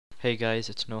Hey guys,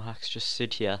 it's No Hacks, just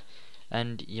Sid here,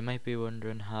 and you might be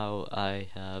wondering how I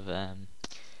have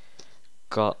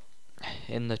got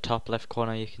in the top left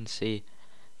corner. You can see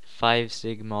 5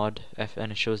 sig mod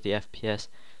and it shows the FPS,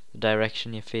 the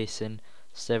direction you're facing,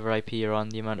 server IP you're on,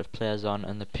 the amount of players on,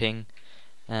 and the ping.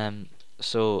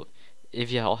 So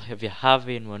if you have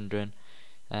been wondering,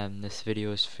 this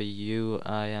video is for you.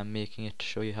 I am making it to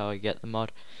show you how I get the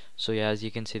mod. So yeah, as you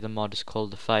can see, the mod is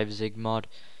called the 5 sig mod.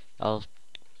 I'll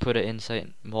put it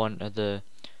inside more into the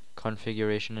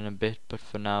configuration in a bit, but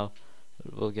for now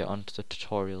we'll get on to the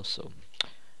tutorial. So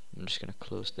I'm just going to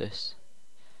close this.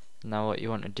 Now what you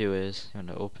want to do is you want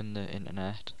to open the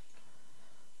internet,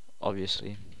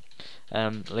 obviously.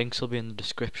 Links will be in the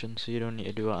description, so you don't need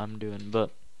to do what I'm doing, but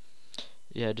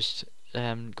yeah, just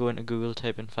go into Google,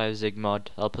 type in 5 sig mod.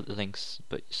 I'll put the links,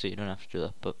 but so you don't have to do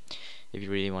that, but if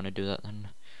you really want to do that, then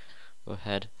go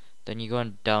ahead. Then you go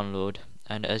and download,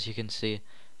 and as you can see,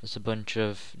 there's a bunch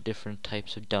of different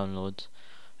types of downloads.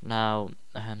 Now,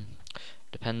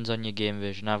 depends on your game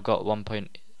version. I've got Minecraft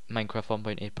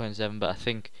 1.8.7, but I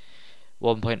think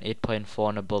 1.8.4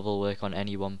 and above will work on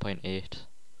any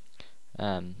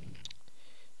 1.8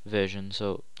 version.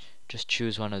 So just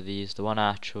choose one of these. The one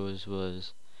I chose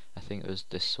was, I think it was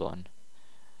this one,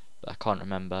 but I can't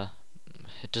remember.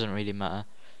 It doesn't really matter.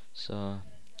 So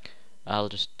I'll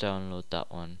just download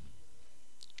that one.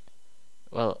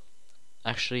 Well,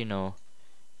 actually no,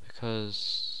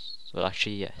 because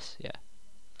actually yes, yeah.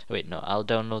 Wait, no, I'll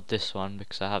download this one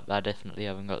because I definitely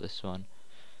haven't got this one.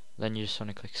 Then you just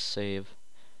want to click save.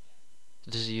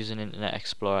 This is using Internet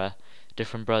Explorer.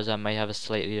 Different browser might have a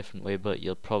slightly different way, but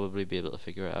you'll probably be able to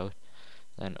figure it out.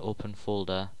 Then open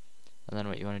folder, and then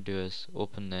what you want to do is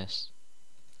open this,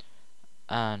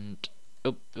 and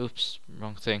oops,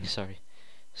 wrong thing, sorry.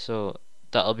 So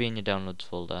that'll be in your downloads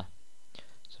folder.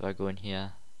 So I go in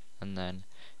here, and then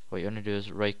what you want to do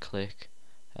is right click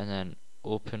and then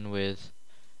open with,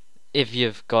 if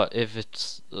it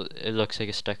looks like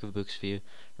a stack of books for you,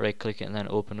 right click it and then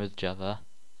open with Java.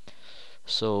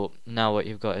 So now what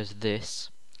you've got is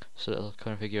this. So little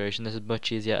configuration. This is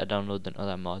much easier to download than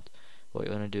other mods. What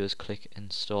you want to do is click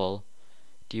install.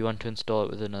 Do you want to install it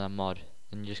with another mod?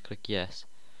 Then you just click yes.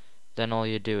 Then all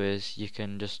you do is you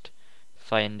can just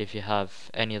find if you have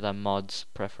any other mods,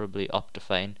 preferably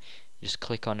Optifine. You just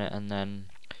click on it and then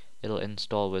it'll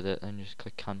install with it, and you just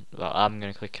click well, I'm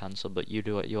gonna click cancel, but you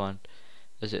do what you want,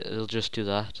 as it'll just do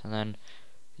that, and then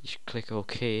you should click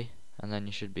OK, and then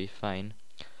you should be fine.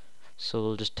 So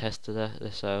we'll just test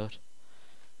this out.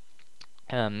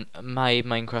 The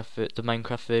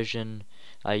Minecraft version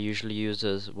I usually use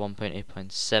is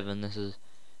 1.8.7.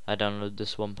 I downloaded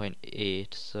this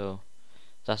 1.8, so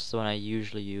that's the one I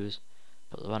usually use.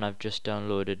 But the one I've just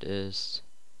downloaded is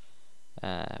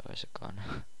where's it gone?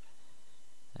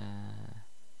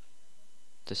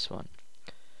 This one.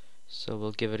 So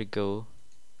we'll give it a go.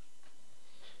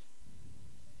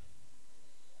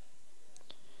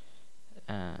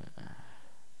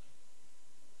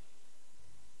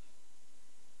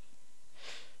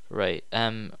 Right,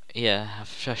 yeah, I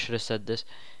should have said this.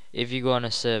 If you go on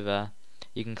a server,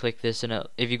 you can click this, and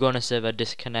if you go on a server,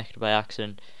 disconnect by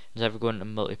accident, instead of going to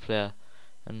multiplayer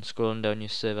and scrolling down your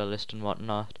server list and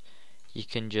whatnot, you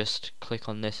can just click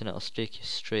on this and it'll take you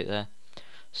straight there.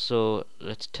 So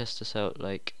let's test this out.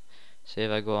 Like, say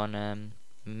if I go on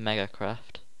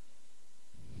Megacraft,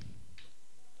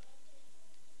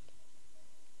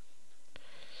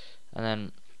 and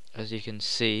then as you can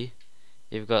see,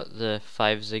 you've got the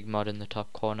 5 sig mod in the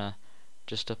top corner,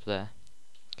 just up there.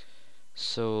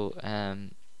 So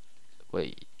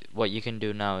what you can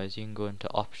do now is you can go into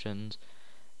options,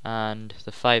 and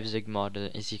the 5 sig mod,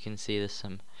 as you can see, there's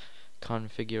some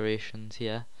configurations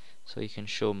here. So you can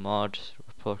show mod,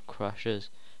 report crashes,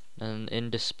 and in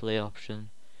display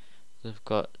option they've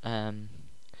got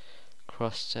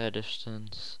crosshair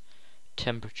distance,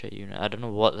 temperature unit. I don't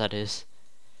know what that is,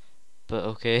 but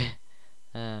okay.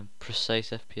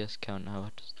 Precise FPS count. Now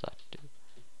what does that do?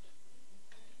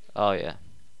 Oh yeah.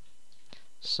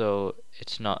 So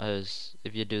it's not as,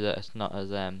 if you do that, it's not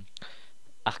as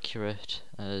accurate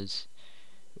as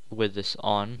with this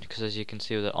on, because as you can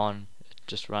see with it on,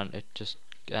 it just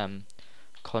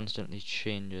constantly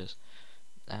changes.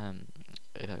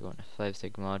 If I go into 5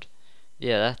 sig mod,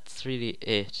 yeah, that's really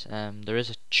it. There is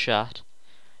a chat.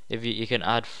 If you can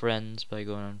add friends by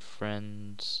going on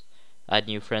friends, add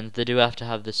new friends. They do have to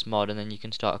have this mod, and then you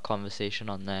can start a conversation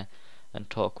on there and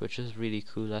talk, which is really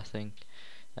cool, I think.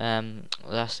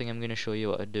 Last thing I'm going to show you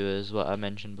what to do is what I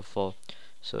mentioned before.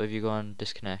 So if you go on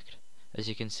disconnect, as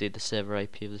you can see, the server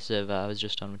IP of the server I was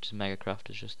just on, which is Megacraft,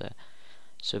 is just there.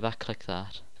 So if I click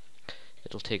that,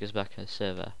 it'll take us back to the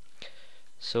server.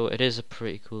 So it is a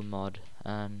pretty cool mod,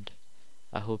 and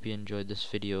I hope you enjoyed this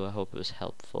video. I hope it was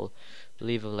helpful.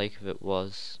 Leave a like if it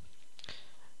was.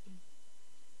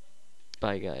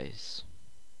 Bye guys.